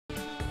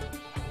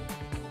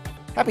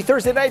Happy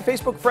Thursday night,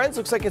 Facebook friends.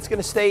 Looks like it's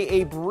going to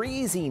stay a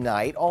breezy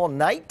night all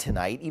night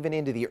tonight, even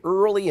into the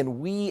early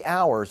and wee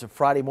hours of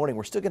Friday morning.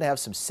 We're still going to have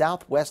some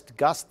southwest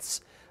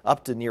gusts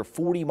up to near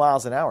 40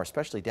 miles an hour,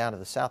 especially down to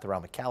the south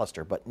around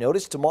McAllister. But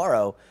notice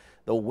tomorrow,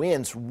 the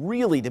winds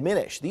really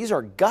diminish. These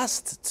are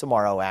gusts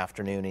tomorrow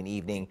afternoon and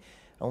evening,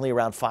 only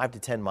around 5 to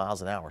 10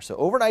 miles an hour. So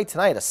overnight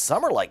tonight, a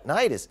summer-like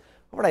night, as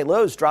overnight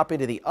lows drop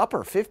into the upper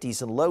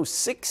 50s and low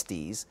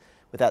 60s.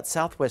 With that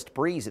southwest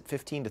breeze at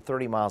 15 to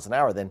 30 miles an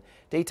hour. Then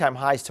daytime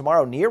highs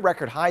tomorrow near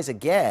record highs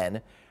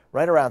again,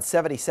 right around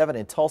 77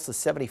 in Tulsa,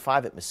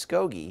 75 at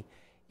Muskogee,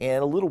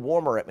 and a little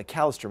warmer at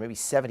McAllister, maybe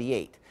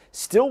 78.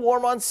 Still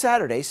warm on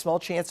Saturday, small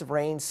chance of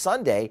rain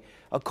Sunday.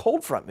 A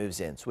cold front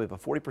moves in, so we have a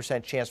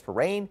 40% chance for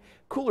rain,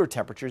 cooler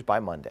temperatures by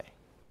Monday.